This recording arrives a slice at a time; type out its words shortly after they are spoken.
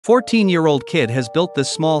14-year-old kid has built this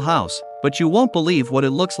small house, but you won't believe what it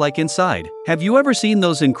looks like inside. Have you ever seen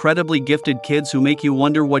those incredibly gifted kids who make you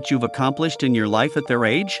wonder what you've accomplished in your life at their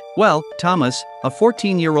age? Well, Thomas, a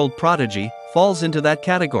 14-year-old prodigy, falls into that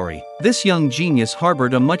category. This young genius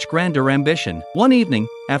harbored a much grander ambition. One evening,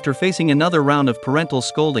 after facing another round of parental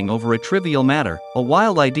scolding over a trivial matter, a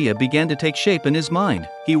wild idea began to take shape in his mind.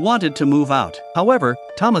 He wanted to move out. However,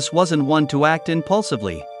 Thomas wasn't one to act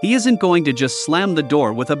impulsively. He isn't going to just slam the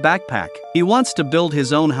door with a backpack. He wants to build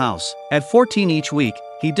his own house. At 14 each week,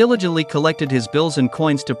 he diligently collected his bills and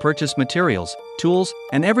coins to purchase materials, tools,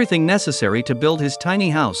 and everything necessary to build his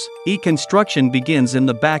tiny house. Construction begins in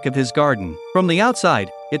the back of his garden. From the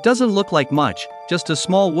outside, it doesn't look like much, just a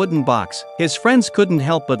small wooden box. His friends couldn't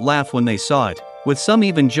help but laugh when they saw it, with some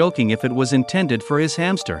even joking if it was intended for his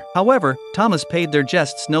hamster. However, Thomas paid their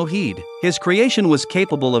jests no heed. His creation was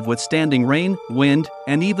capable of withstanding rain, wind,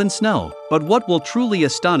 and even snow. But what will truly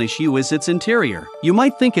astonish you is its interior. You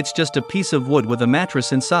might think it's just a piece of wood with a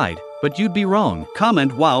mattress inside, but you'd be wrong.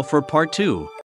 Comment wow for part 2.